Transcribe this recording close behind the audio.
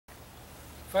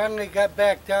Finally got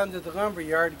back down to the lumber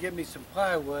yard to get me some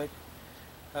plywood.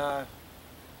 I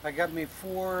got me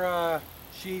 4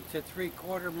 sheets of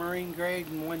 3/4 marine grade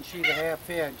and 1 sheet of 1/2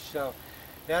 inch. So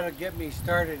that'll get me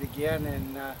started again,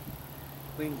 and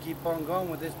we can keep on going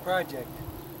with this project.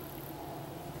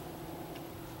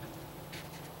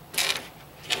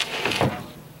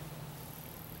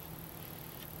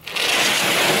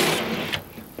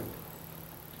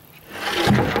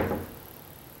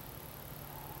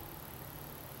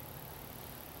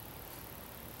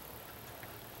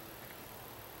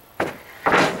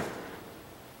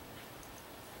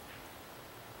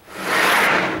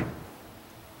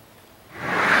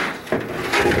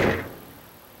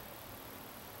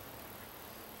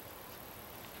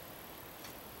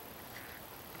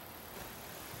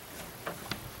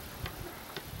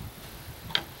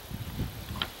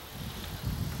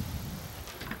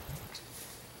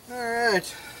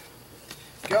 Alright,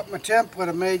 got my template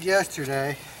I made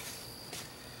yesterday.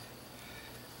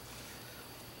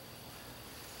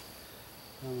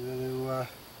 I'm going to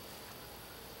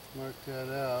mark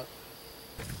that out.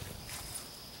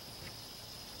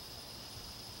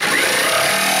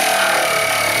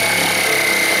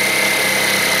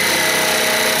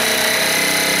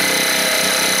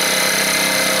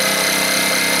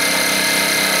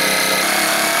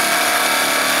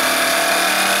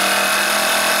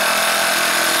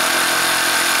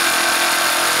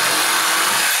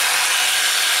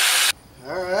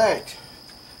 Alright,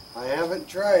 I haven't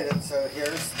tried it, so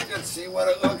let's see what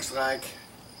it looks like.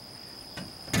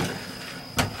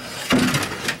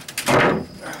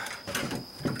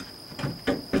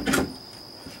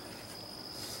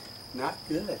 Not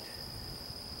good.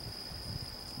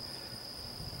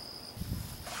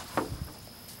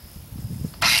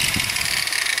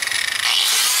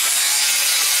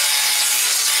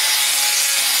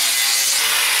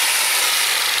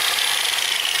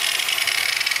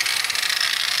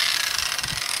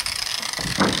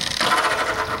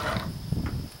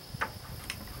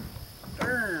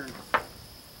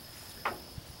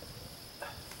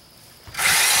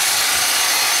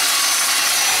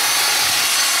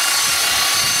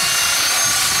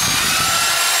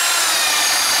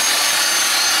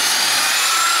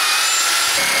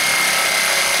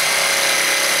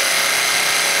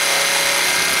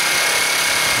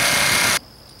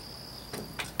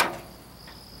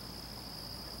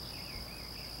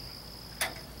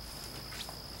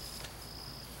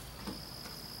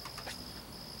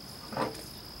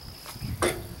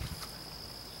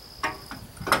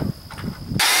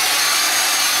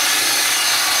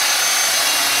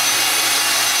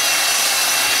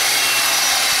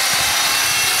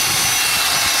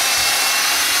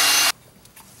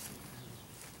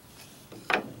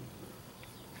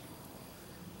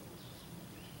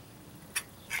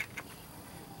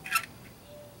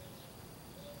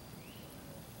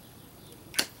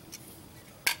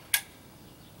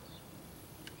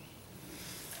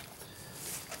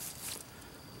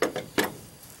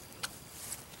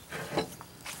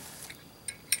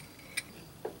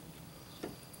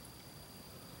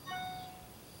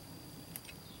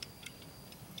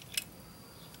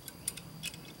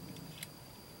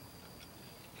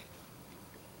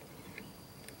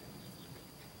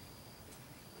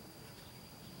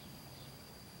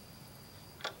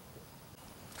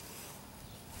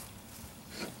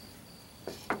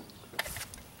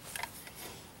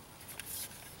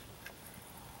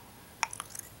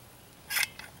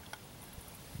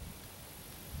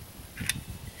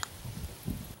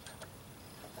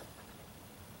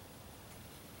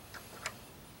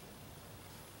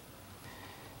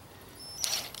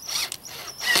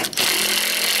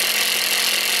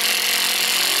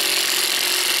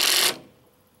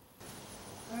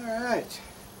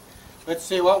 Let's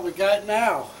see what we got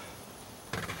now.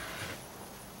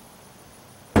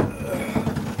 I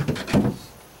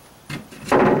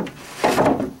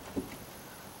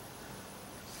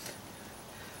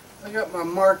got my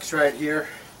marks right here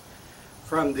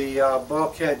from the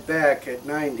bulkhead back at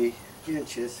 90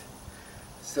 inches.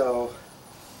 So,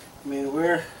 I mean,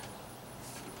 we're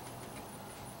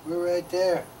right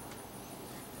there.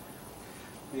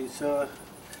 I mean, so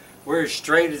we're as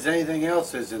straight as anything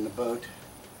else is in the boat.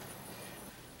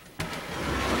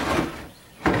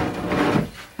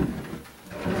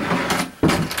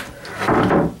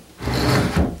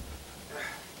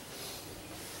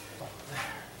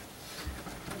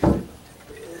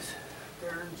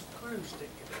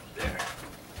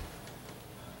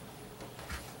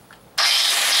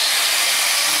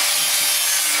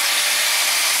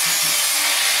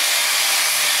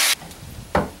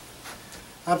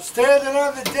 I'm standing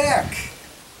on the deck.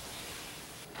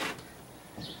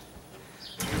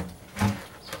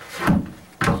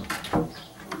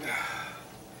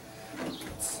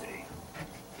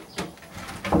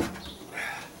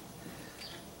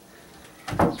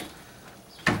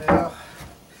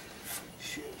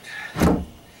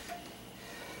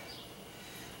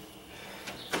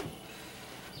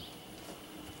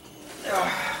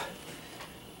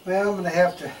 Well, I'm going to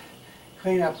have to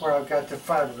clean up where I've got the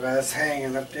fiberglass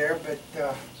hanging up there,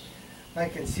 but I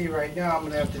can see right now I'm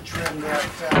going to have to trim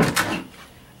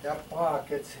that block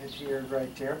that's adhered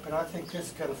right there, but I think this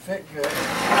is going to fit good.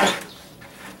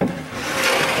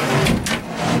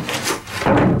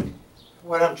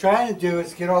 What I'm trying to do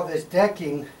is get all this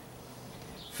decking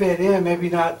fit in, maybe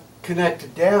not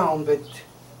connected down, but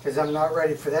because I'm not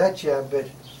ready for that yet, but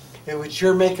it would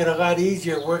sure make it a lot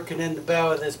easier working in the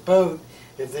bow of this boat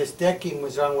if this decking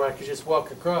was on where I could just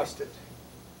walk across it.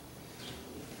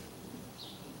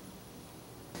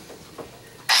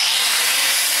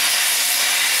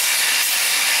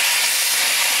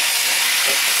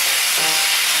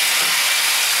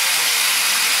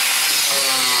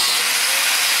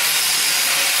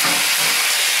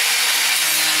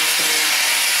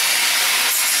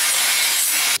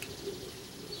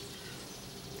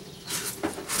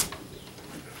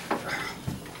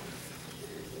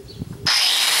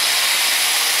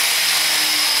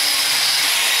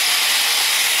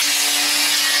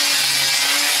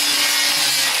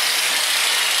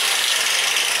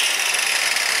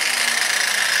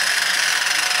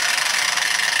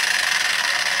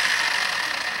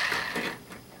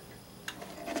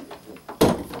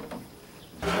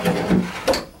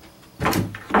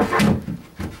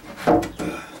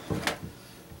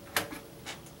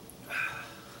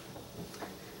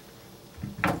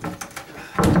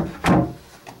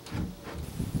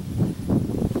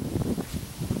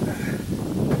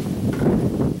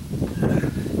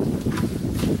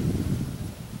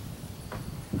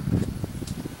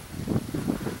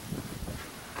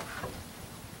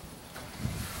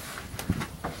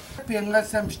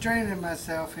 Unless I'm straining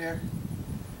myself here.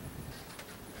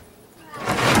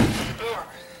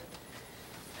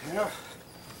 Yeah,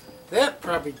 that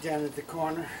probably down at the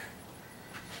corner.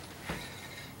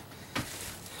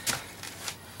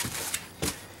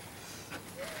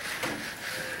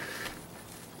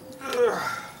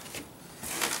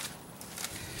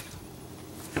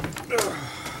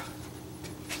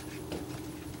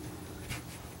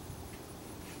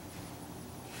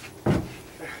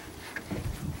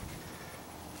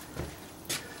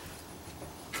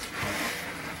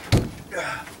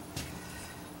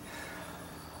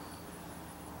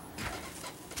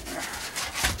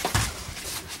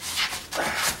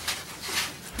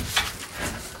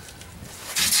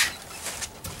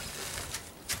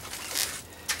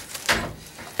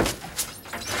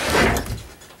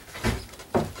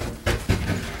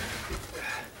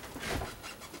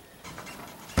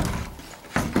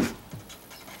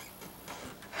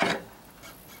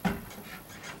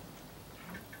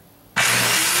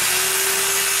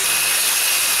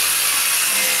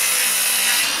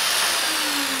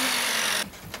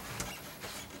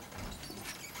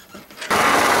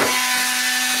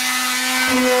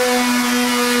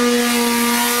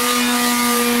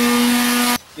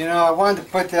 You know, I wanted to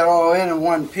put that all in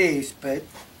one piece, but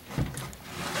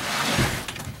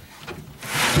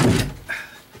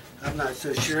I'm not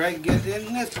so sure I can get it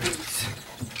in this piece.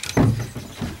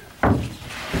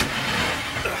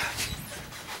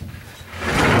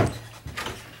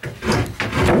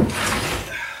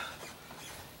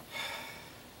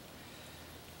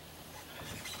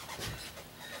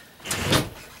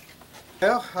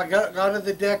 Well, I got a lot of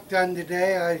the deck done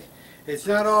today. It's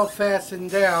not all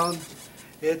fastened down.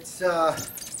 It's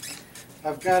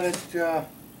I've got it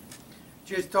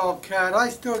just all cut. I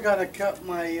still got to cut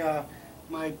my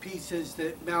my pieces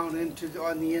that mount into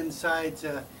on the insides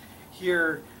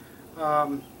here.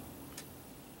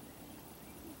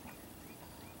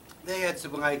 They had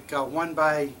some like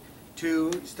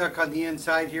 1x2 stuck on the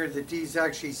inside here that these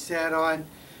actually sat on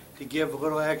to give a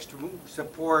little extra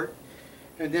support.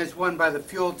 And this one by the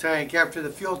fuel tank, after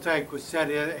the fuel tank was set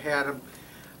in, it had them.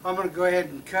 I'm going to go ahead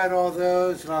and cut all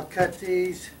those, and I'll cut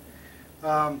these.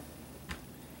 You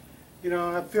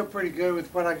know, I feel pretty good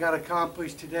with what I got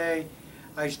accomplished today.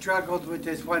 I struggled with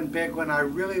this one big one. I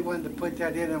really wanted to put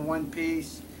that in one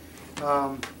piece.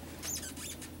 And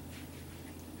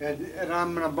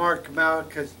I'm going to mark them out,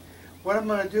 because what I'm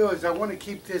going to do is I want to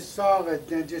keep this solid,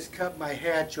 then just cut my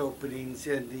hatch openings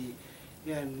in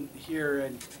here,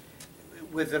 and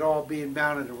with it all being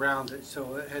mounted around it,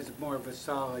 so it has more of a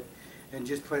solid, and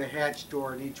just put a hatch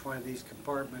door in each one of these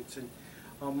compartments, and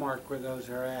I'll mark where those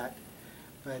are at.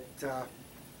 But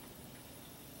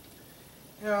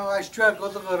you know, I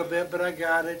struggled a little bit, but I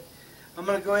got it. I'm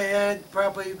going to go ahead,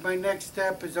 probably my next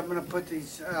step is I'm going to put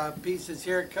these pieces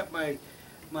here, cut my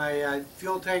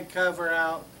fuel tank cover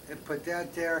out and put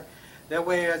that there. That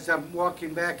way, as I'm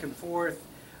walking back and forth,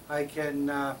 I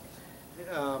can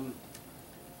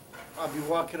I'll be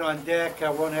walking on deck. I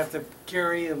won't have to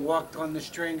carry and walk on the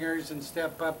stringers and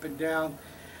step up and down.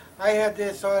 I had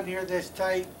this on here, this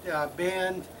tight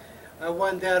band. I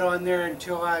want that on there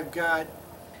until I've got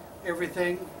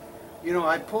everything. You know,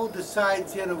 I pulled the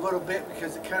sides in a little bit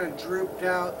because it kind of drooped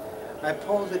out. I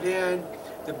pulled it in.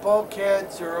 The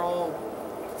bulkheads are all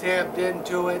tabbed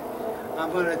into it.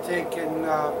 I'm going to take and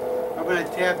I'm going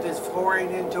to tab this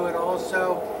flooring into it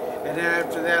also. And then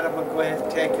after that, I'm going to go ahead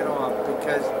and take it off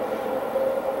because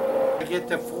I get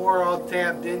the floor all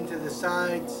tabbed into the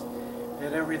sides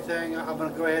and everything. I'm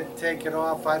going to go ahead and take it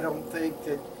off. I don't think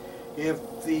that if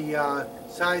the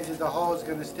sides of the hull is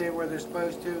going to stay where they're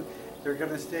supposed to, they're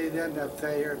going to stay then. If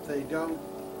they don't,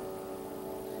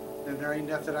 then there ain't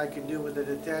nothing I can do with it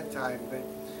at that time. But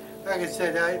like I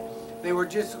said, they were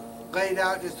just laid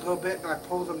out just a little bit, and I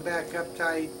pulled them back up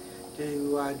tight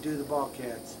to do the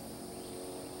bulkheads.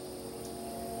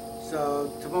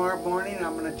 So tomorrow morning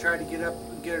I'm going to try to get up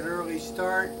and get an early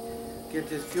start, get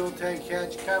this fuel tank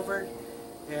hatch covered,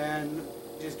 and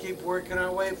just keep working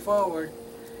our way forward.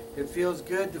 It feels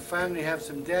good to finally have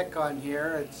some deck on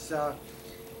here. It's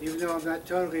even though I'm not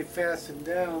totally fastened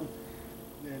down,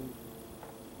 and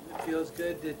it feels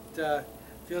good. It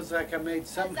feels like I made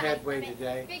some headway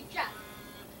today.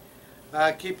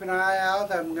 Keep an eye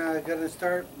out. I'm going to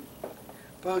start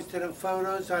posting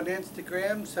photos on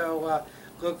Instagram, so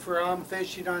look for OM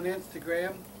Fishing on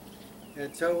Instagram.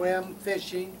 It's OM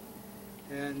Fishing,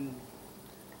 and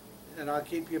I'll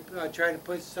try to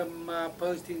put some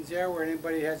postings there where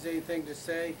anybody has anything to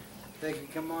say. They can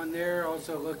come on there.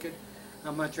 Also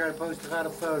I'm going to try to post a lot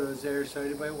of photos there, so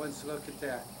anybody wants to look at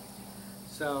that.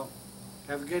 So,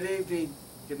 have a good evening.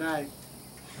 Good night.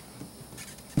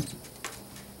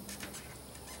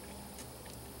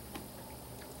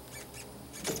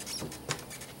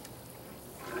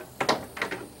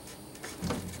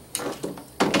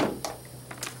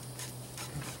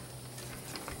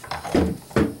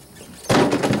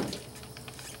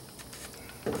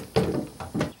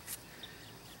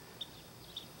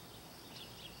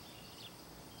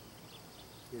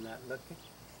 You're not looking?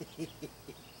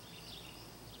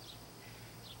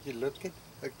 You looking?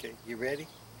 Okay, you ready?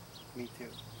 Me too.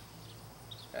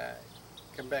 Alright,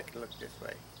 come back and look this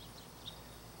way.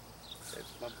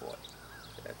 That's my boy.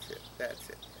 That's it, that's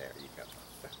it. There you go.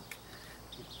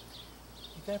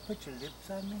 You gotta put your lips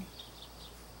on me?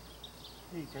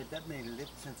 You had that many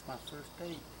lips since my first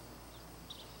date.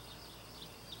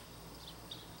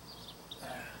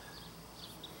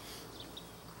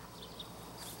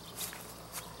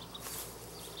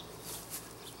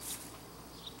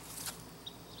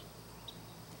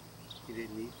 You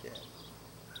didn't eat that.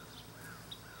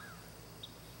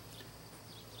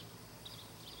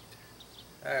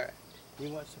 Alright, you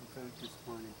want some food this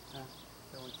morning, huh? Is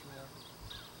that what you have?